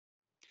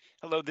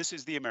Hello, this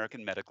is the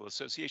American Medical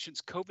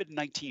Association's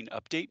COVID-19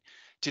 update.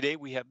 Today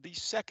we have the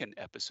second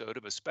episode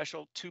of a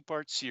special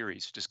two-part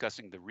series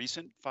discussing the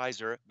recent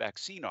Pfizer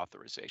vaccine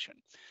authorization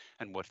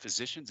and what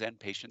physicians and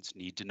patients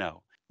need to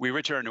know. We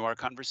return to our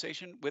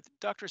conversation with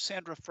Dr.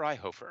 Sandra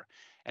Fryhofer,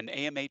 an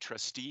AMA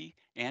trustee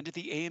and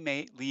the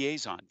AMA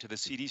liaison to the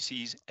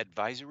CDC's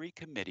Advisory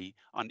Committee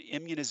on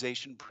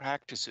Immunization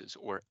Practices,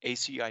 or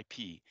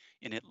ACIP,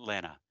 in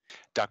Atlanta.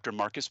 Dr.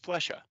 Marcus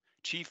Plesha,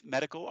 Chief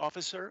Medical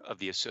Officer of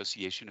the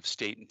Association of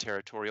State and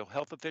Territorial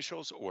Health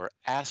Officials, or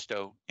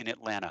ASTO, in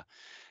Atlanta.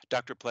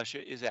 Dr.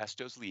 Plesha is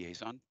ASTO's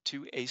liaison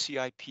to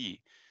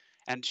ACIP,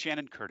 and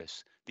Shannon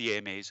Curtis, the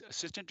AMA's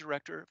Assistant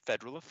Director,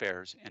 Federal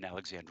Affairs in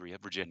Alexandria,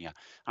 Virginia.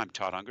 I'm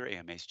Todd Unger,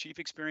 AMA's Chief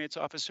Experience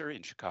Officer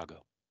in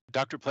Chicago.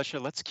 Dr. Plesha,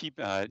 let's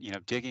keep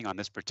digging on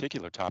this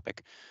particular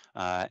topic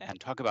and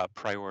talk about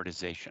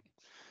prioritization.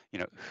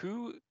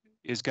 Who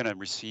is going to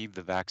receive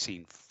the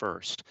vaccine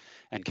first?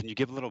 And can you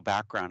give a little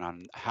background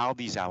on how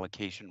these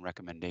allocation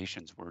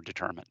recommendations were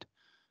determined?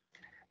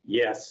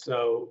 Yes.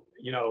 So,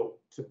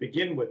 to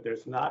begin with,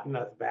 there's not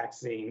enough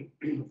vaccine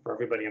for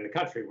everybody in the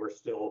country.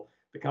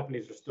 The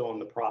companies are still in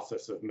the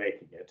process of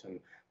making it. And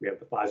we have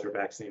the Pfizer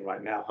vaccine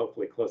right now.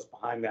 Hopefully close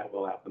behind that,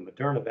 we'll have the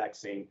Moderna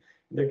vaccine.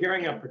 They're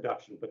gearing up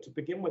production. But to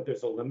begin with,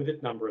 there's a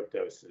limited number of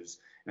doses.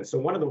 And so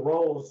one of the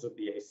roles of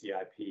the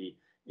ACIP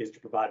is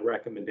to provide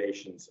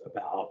recommendations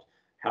about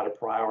how to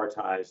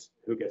prioritize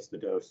who gets the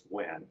dose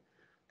when.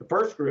 The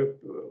first group,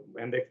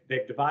 and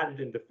they've divided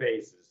into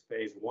phases,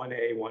 phase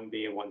 1A,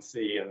 1B, and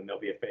 1C, and then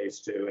there'll be a phase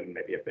 2 and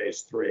maybe a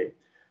phase 3.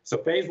 So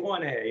phase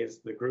 1A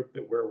is the group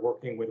that we're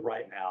working with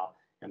right now,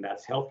 and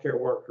that's healthcare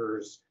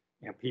workers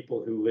and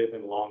people who live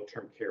in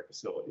long-term care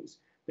facilities.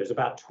 There's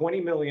about 20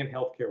 million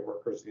healthcare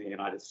workers in the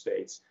United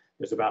States.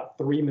 There's about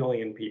 3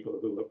 million people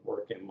who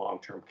work in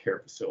long-term care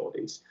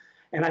facilities.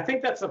 And I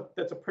think that's a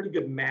pretty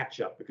good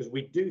matchup, because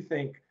we do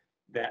think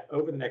that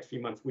over the next few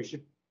months, we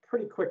should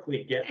pretty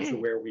quickly get to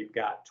where we've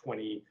got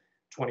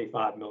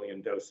 25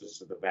 million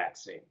doses of the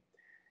vaccine.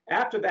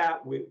 After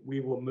that, we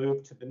will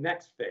move to the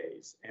next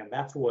phase, and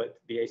that's what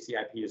the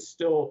ACIP is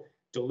still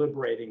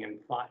deliberating and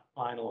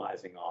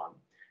finalizing on.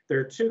 There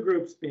are two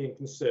groups being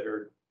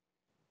considered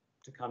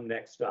to come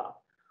next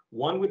up.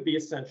 One would be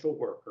essential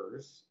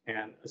workers,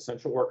 and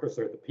essential workers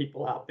are the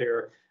people out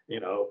there,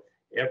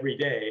 every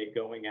day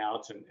going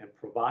out and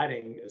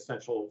providing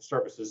essential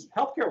services.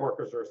 Healthcare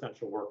workers are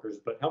essential workers,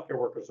 but healthcare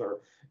workers are,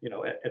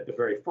 at the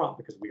very front,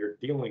 because we are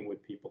dealing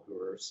with people who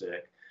are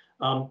sick.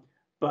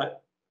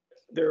 But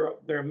there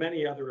are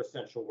many other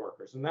essential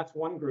workers, and that's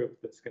one group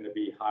that's going to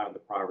be high on the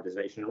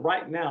prioritization. And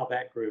right now,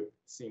 that group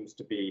seems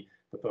to be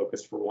the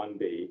focus for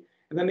 1B.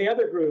 And then the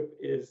other group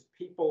is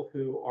people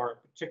who are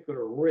at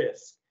particular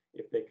risk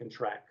if they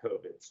contract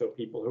COVID. So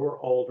people who are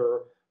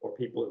older or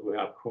people who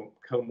have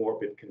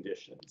comorbid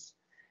conditions.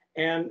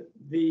 And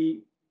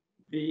the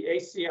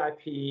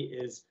ACIP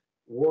is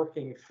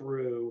working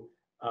through,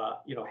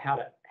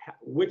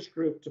 which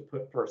group to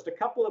put first. A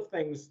couple of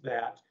things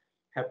that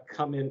have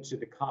come into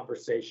the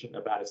conversation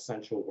about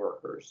essential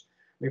workers.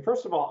 I mean,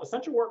 first of all,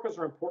 essential workers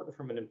are important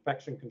from an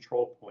infection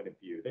control point of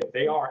view.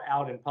 They are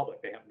out in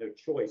public. They have no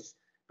choice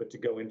but to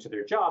go into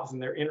their jobs, and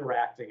they're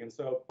interacting. And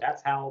so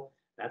that's how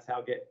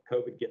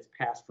COVID gets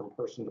passed from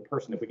person to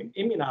person. If we can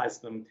immunize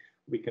them,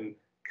 we can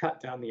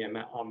cut down the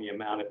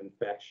amount of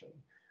infection.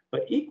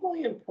 But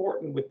equally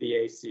important with the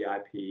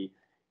ACIP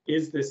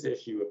is this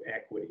issue of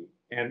equity.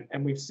 And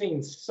we've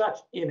seen such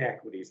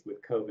inequities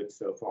with COVID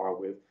so far,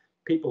 with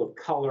people of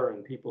color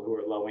and people who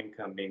are low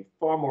income being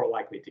far more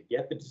likely to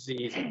get the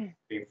disease,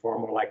 being far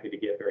more likely to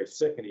get very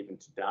sick and even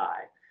to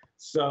die.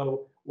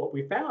 So what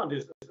we found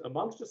is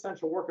amongst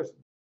essential workers,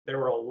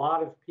 there are a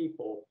lot of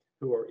people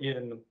who are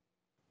in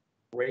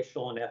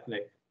racial and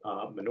ethnic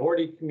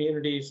minority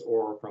communities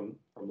or from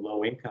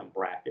low income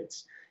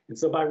brackets. And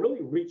so by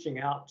really reaching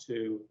out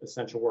to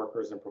essential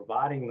workers and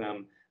providing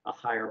them a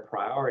higher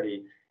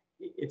priority,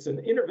 it's an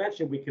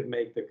intervention we could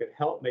make that could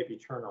help maybe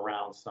turn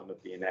around some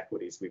of the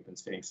inequities we've been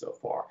seeing so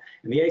far.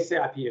 And the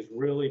ACIP has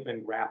really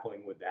been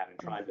grappling with that and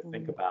trying to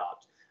think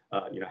about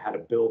how to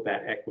build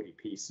that equity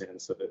piece in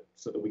so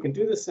that we can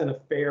do this in a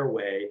fair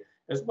way,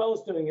 as well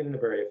as doing it in a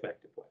very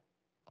effective way.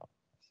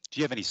 Do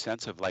you have any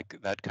sense of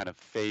like that kind of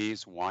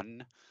phase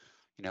 1?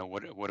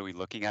 What are we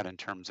looking at in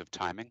terms of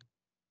timing?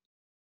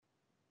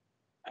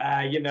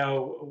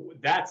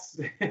 That's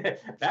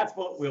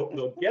what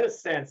we'll get a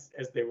sense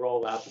as they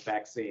roll out the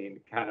vaccine,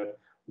 kind of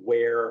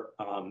where,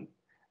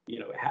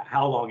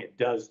 how long it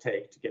does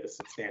take to get a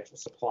substantial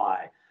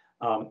supply.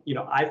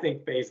 I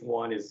think phase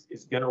 1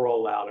 is going to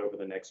roll out over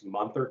the next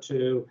month or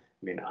two.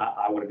 I mean,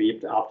 I want to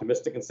be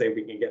optimistic and say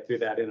we can get through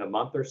that in a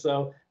month or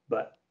so,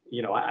 but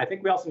I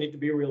think we also need to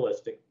be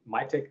realistic. It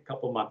might take a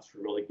couple months to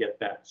really get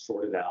that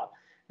sorted out.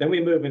 Then we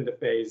move into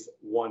phase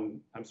 1.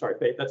 I'm sorry,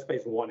 that's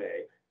phase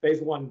 1A. Phase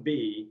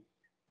 1B,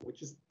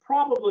 which is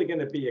probably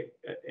going to be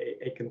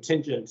a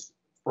contingent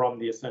from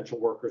the essential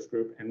workers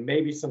group and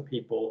maybe some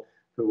people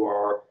who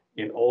are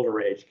in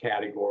older age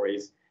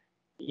categories.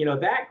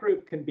 that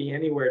group can be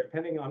anywhere,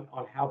 depending on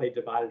how they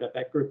divide it up,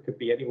 that group could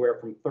be anywhere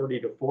from 30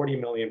 to 40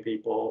 million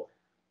people.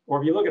 Or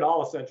if you look at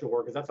all essential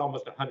workers, that's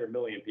almost 100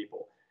 million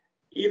people.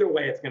 Either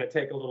way, it's going to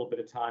take a little bit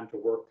of time to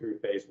work through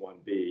phase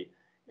 1B.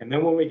 And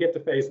then when we get to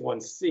phase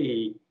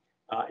 1C,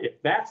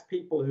 if that's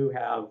people who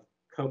have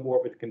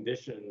comorbid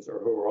conditions or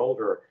who are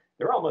older,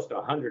 there are almost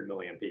 100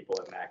 million people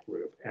in that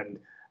group. And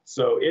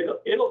so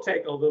it'll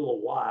take a little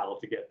while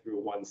to get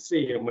through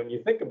 1C. And when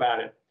you think about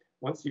it,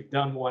 once you've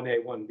done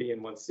 1A, 1B,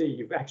 and 1C,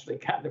 you've actually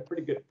gotten a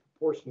pretty good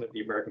proportion of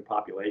the American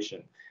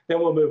population. Then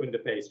we'll move into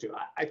phase 2.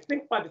 I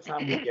think by the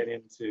time we get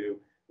into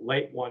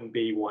late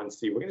 1B,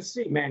 1C, we're going to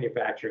see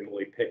manufacturing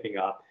really picking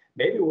up.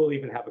 Maybe we'll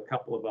even have a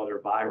couple of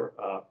other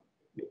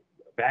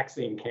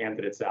vaccine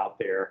candidates out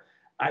there.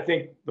 I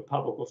think the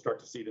public will start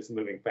to see this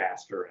moving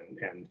faster,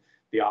 and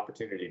the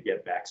opportunity to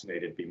get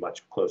vaccinated be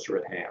much closer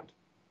at hand.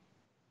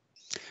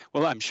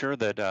 Well, I'm sure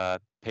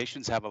that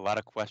patients have a lot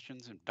of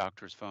questions, and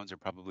doctors' phones are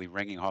probably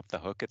ringing off the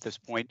hook at this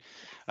point.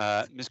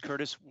 Ms.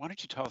 Curtis, why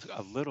don't you talk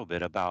a little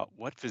bit about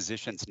what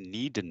physicians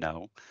need to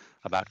know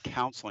about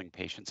counseling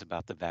patients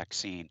about the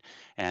vaccine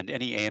and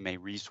any AMA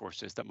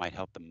resources that might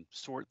help them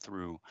sort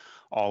through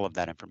all of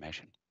that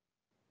information?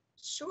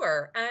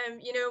 Sure.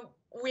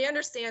 We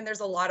understand there's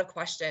a lot of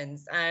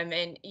questions, and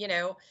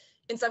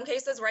in some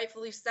cases,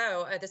 rightfully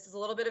so. This is a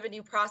little bit of a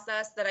new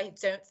process that I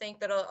don't think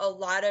that a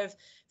lot of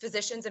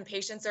physicians and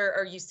patients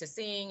are used to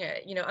seeing.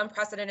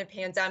 Unprecedented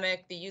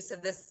pandemic, the use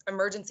of this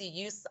emergency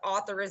use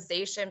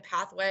authorization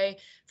pathway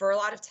for a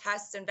lot of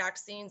tests and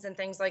vaccines and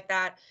things like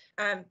that.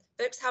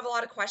 Folks have a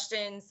lot of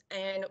questions,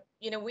 and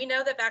we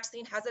know that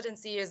vaccine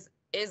hesitancy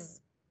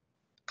is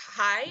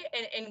high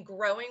and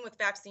growing with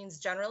vaccines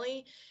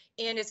generally,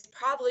 and it's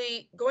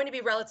probably going to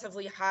be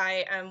relatively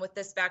high with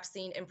this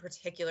vaccine in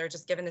particular,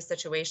 just given the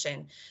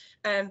situation.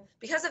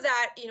 Because of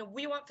that,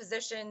 we want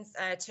physicians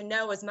to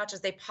know as much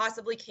as they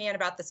possibly can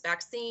about this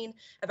vaccine,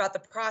 about the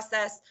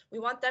process. We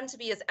want them to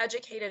be as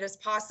educated as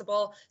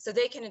possible so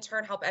they can in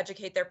turn help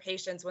educate their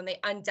patients when they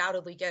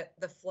undoubtedly get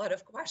the flood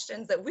of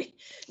questions that we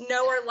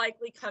know are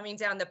likely coming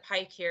down the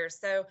pike here.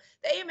 So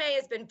the AMA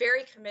has been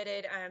very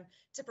committed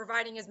to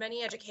providing as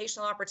many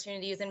educational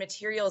opportunities and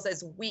materials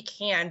as we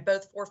can,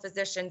 both for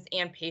physicians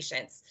and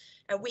patients.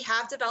 We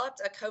have developed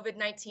a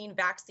COVID-19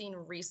 Vaccine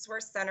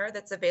Resource Center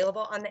that's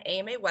available on the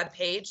AMA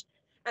webpage,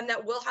 and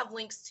that will have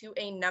links to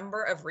a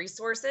number of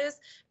resources,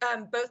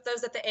 both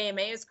those that the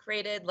AMA has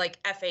created,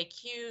 like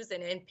FAQs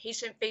and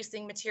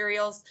patient-facing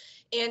materials,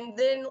 and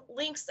then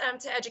links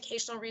to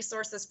educational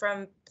resources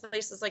from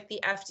places like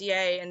the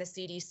FDA and the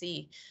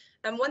CDC.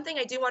 One thing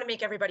I do want to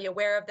make everybody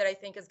aware of that I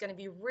think is going to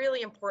be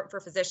really important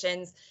for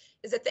physicians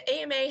is that the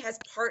AMA has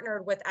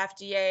partnered with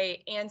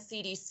FDA and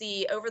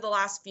CDC over the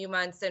last few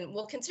months, and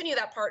will continue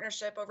that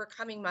partnership over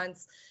coming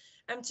months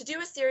to do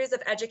a series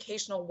of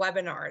educational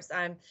webinars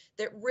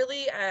that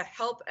really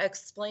help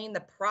explain the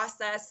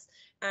process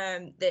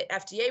that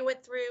FDA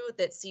went through,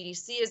 that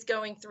CDC is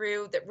going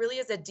through, that really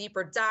is a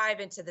deeper dive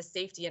into the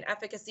safety and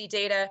efficacy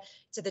data,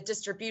 to the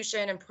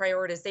distribution and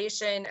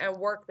prioritization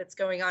work that's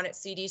going on at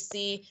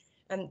CDC.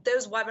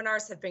 Those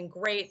webinars have been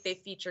great. They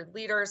featured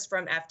leaders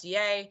from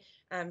FDA,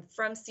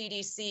 from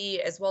CDC,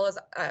 as well as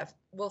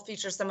we'll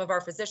feature some of our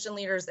physician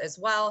leaders as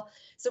well.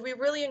 So we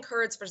really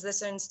encourage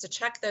physicians to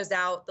check those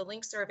out. The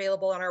links are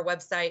available on our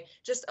website,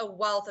 just a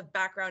wealth of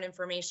background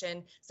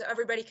information so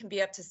everybody can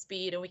be up to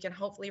speed and we can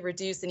hopefully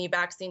reduce any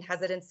vaccine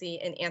hesitancy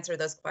and answer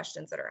those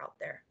questions that are out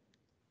there.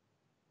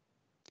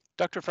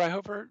 Dr.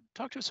 Fryhofer,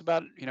 talk to us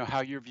about how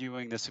you're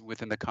viewing this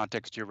within the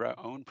context of your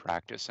own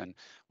practice and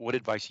what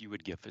advice you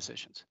would give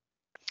physicians.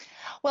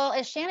 Well,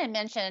 as Shannon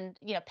mentioned,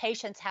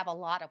 patients have a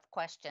lot of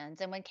questions.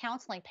 And when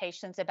counseling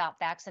patients about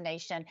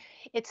vaccination,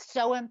 it's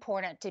so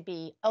important to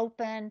be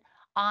open,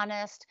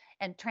 honest,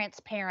 and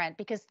transparent,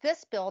 because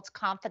this builds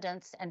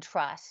confidence and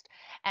trust.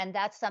 And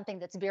that's something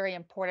that's very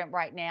important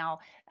right now,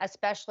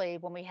 especially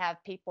when we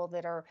have people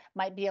that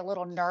might be a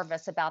little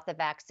nervous about the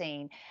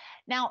vaccine.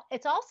 Now,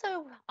 it's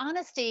also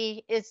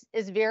honesty is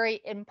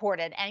very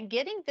important, and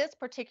getting this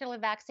particular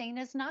vaccine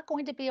is not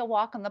going to be a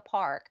walk in the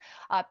park.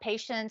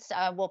 Patients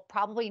will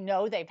probably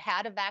know they've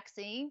had a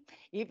vaccine,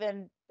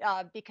 even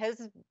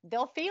because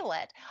they'll feel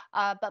it.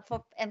 But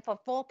for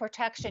full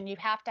protection, you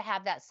have to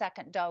have that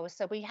second dose.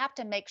 So we have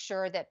to make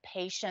sure that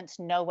patients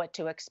know what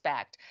to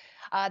expect.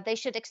 They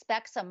should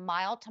expect some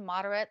mild to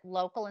moderate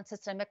local and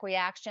systemic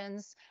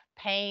reactions,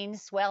 pain,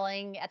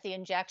 swelling at the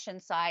injection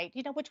site,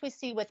 which we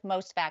see with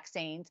most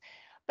vaccines.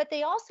 But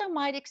they also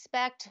might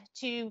expect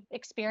to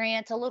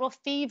experience a little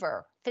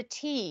fever,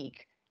 fatigue,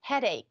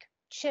 headache,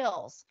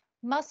 chills,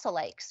 muscle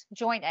aches,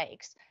 joint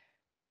aches.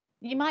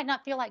 You might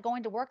not feel like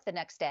going to work the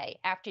next day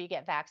after you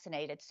get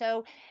vaccinated.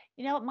 So,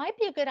 it might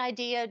be a good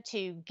idea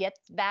to get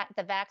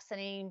the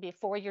vaccine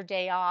before your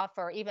day off,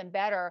 or even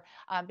better,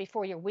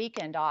 before your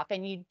weekend off.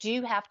 And you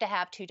do have to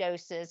have 2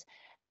 doses.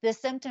 The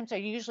symptoms are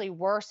usually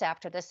worse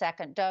after the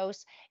second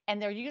dose,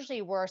 and they're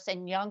usually worse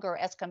in younger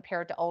as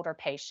compared to older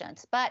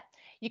patients. But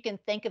you can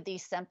think of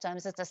these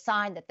symptoms as a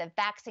sign that the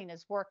vaccine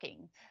is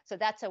working. So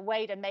that's a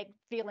way to make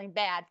feeling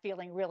bad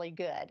feeling really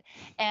good.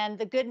 And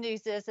the good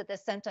news is that the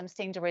symptoms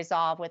seem to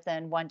resolve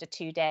within 1 to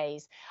 2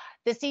 days.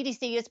 The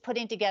CDC is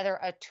putting together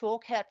a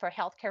toolkit for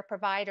healthcare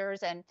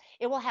providers, and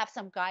it will have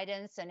some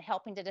guidance and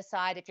helping to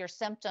decide if your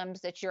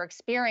symptoms that you're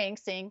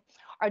experiencing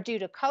are due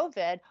to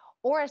COVID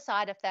or a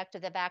side effect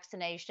of the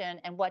vaccination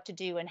and what to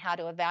do and how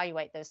to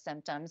evaluate those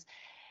symptoms.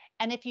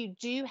 And if you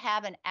do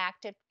have an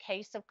active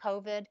case of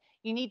COVID,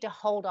 you need to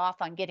hold off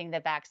on getting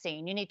the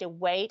vaccine. You need to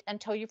wait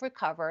until you've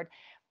recovered.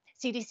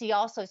 CDC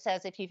also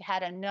says if you've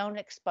had a known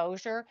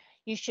exposure,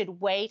 you should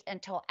wait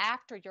until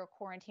after your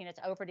quarantine is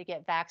over to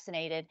get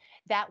vaccinated.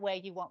 That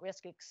way, you won't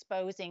risk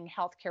exposing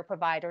healthcare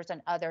providers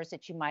and others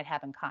that you might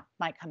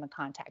might come in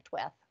contact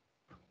with.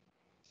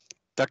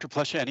 Dr.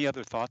 Plesha, any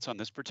other thoughts on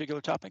this particular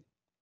topic?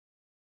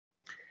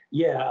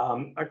 Yeah,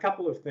 a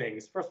couple of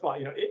things. First of all,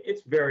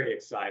 it's very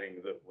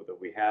exciting that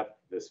we have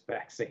this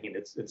vaccine.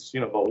 It's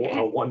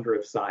a wonder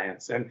of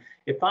science, and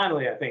it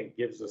finally, I think,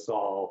 gives us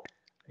all,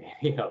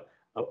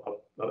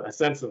 a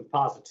sense of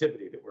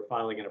positivity that we're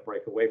finally going to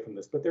break away from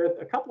this. But there are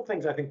a couple of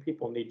things I think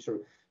people need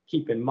to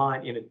keep in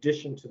mind in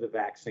addition to the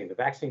vaccine. The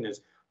vaccine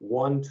is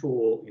one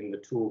tool in the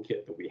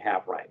toolkit that we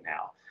have right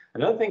now.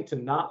 Another thing to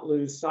not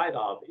lose sight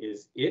of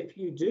is if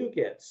you do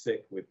get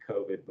sick with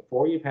COVID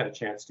before you've had a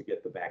chance to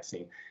get the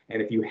vaccine, and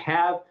if you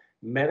have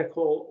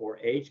medical or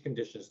age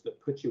conditions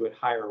that put you at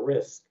higher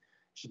risk,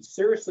 you should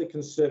seriously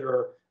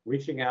consider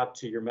reaching out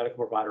to your medical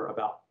provider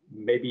about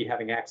maybe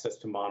having access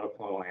to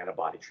monoclonal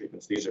antibody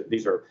treatments.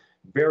 These are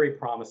very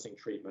promising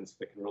treatments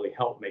that can really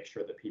help make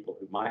sure that people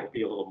who might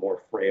be a little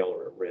more frail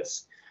or at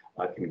risk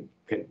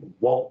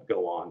won't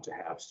go on to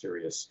have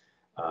serious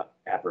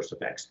adverse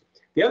effects.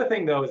 The other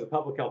thing, though, as a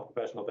public health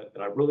professional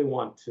that I really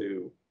want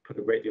to put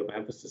a great deal of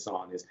emphasis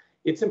on is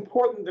it's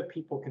important that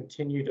people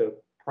continue to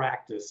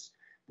practice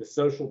the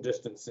social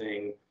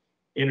distancing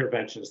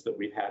interventions that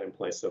we've had in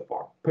place so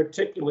far,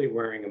 particularly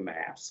wearing a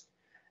mask.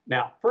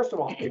 Now, first of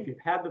all, if you've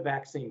had the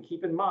vaccine,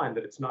 keep in mind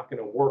that it's not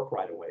going to work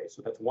right away.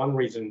 So that's one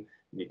reason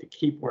you need to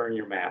keep wearing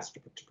your mask to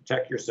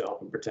protect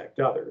yourself and protect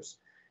others.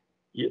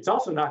 It's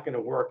also not going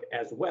to work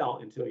as well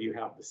until you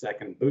have the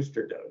second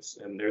booster dose,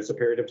 and there's a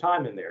period of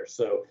time in there.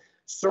 So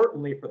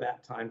certainly for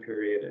that time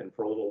period and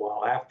for a little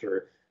while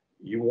after,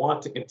 you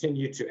want to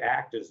continue to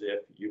act as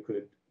if you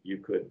could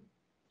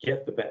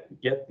get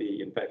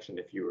the infection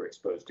if you were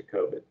exposed to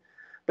COVID.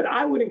 But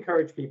I would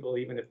encourage people,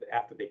 even if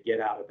after they get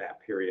out of that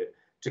period,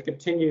 to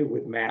continue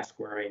with mask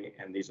wearing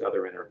and these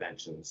other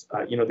interventions.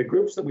 The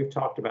groups that we've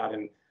talked about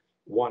in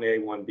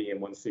 1A, 1B,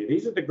 and 1C,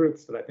 these are the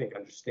groups that I think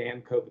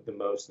understand COVID the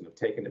most and have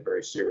taken it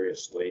very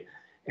seriously.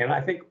 And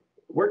I think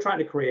we're trying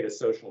to create a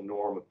social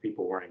norm of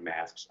people wearing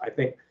masks. I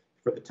think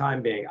for the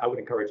time being, I would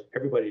encourage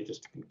everybody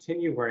just to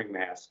continue wearing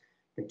masks,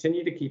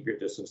 continue to keep your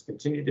distance,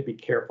 continue to be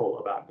careful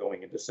about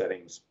going into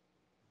settings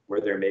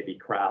where there may be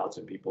crowds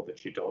and people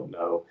that you don't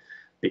know,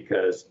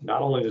 because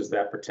not only does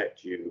that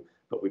protect you,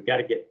 but we've got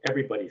to get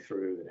everybody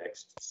through the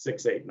next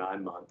 6, 8,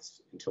 9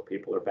 months until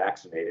people are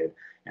vaccinated.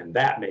 And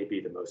that may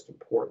be the most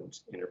important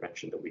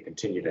intervention that we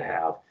continue to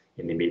have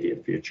in the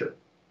immediate future.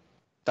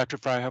 Dr.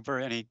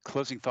 Fryhofer, any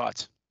closing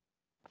thoughts?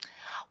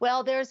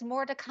 Well, there's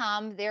more to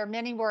come. There are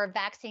many more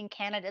vaccine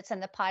candidates in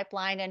the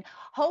pipeline, and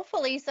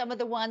hopefully some of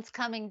the ones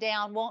coming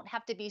down won't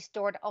have to be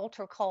stored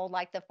ultra cold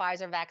like the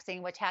Pfizer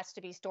vaccine, which has to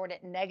be stored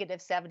at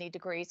 -70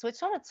 degrees, which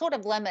sort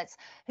of limits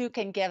who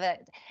can give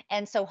it.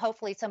 And so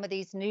hopefully some of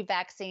these new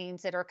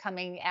vaccines that are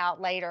coming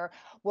out later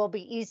will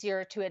be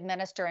easier to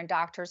administer in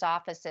doctors'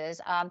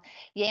 offices.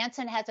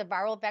 Janssen has a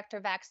viral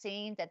vector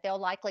vaccine that they'll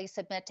likely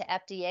submit to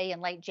FDA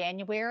in late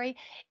January.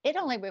 It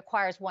only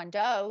requires one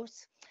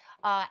dose.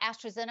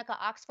 AstraZeneca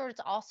Oxford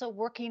is also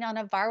working on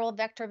a viral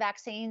vector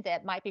vaccine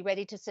that might be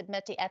ready to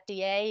submit to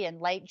FDA in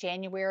late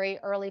January,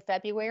 early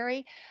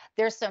February.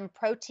 There's some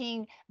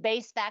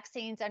protein-based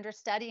vaccines under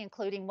study,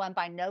 including one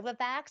by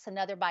Novavax,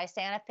 another by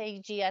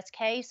Sanofi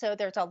GSK. So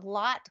there's a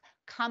lot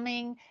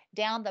coming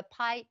down the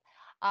pipe.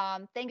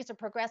 Things are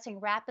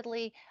progressing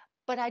rapidly,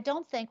 but I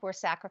don't think we're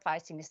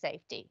sacrificing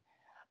safety.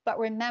 But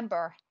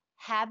remember,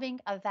 having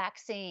a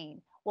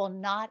vaccine will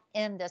not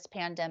end this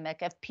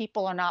pandemic if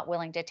people are not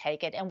willing to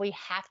take it. And we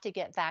have to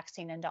get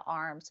vaccine into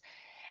arms.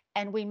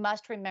 And we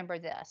must remember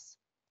this.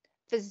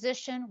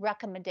 Physician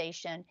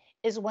recommendation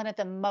is one of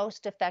the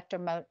most effective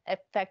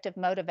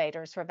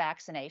motivators for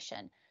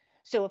vaccination.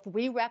 So if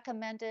we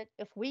recommend it,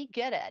 if we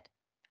get it,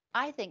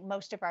 I think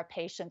most of our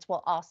patients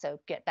will also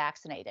get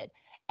vaccinated.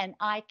 And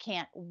I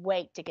can't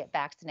wait to get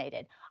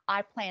vaccinated.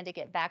 I plan to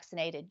get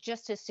vaccinated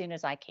just as soon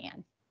as I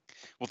can.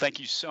 Well, thank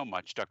you so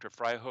much, Dr.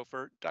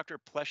 Fryhofer, Dr.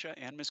 Plesha,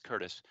 and Ms.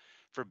 Curtis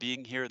for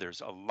being here.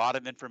 There's a lot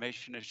of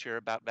information to share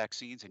about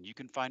vaccines, and you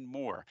can find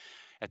more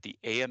at the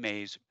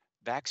AMA's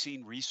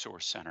Vaccine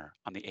Resource Center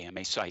on the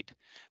AMA site.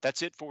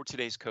 That's it for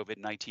today's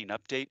COVID-19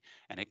 update,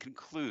 and it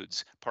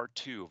concludes part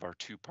 2 of our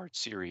 2-part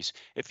series.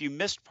 If you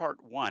missed part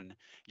 1,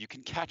 you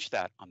can catch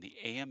that on the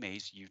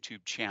AMA's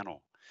YouTube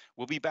channel.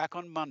 We'll be back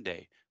on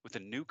Monday with a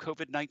new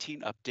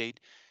COVID-19 update.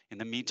 In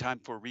the meantime,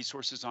 for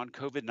resources on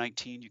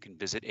COVID-19, you can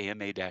visit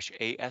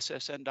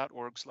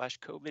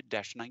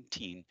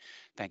ama-assn.org/COVID-19.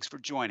 Thanks for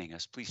joining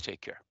us. Please take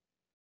care.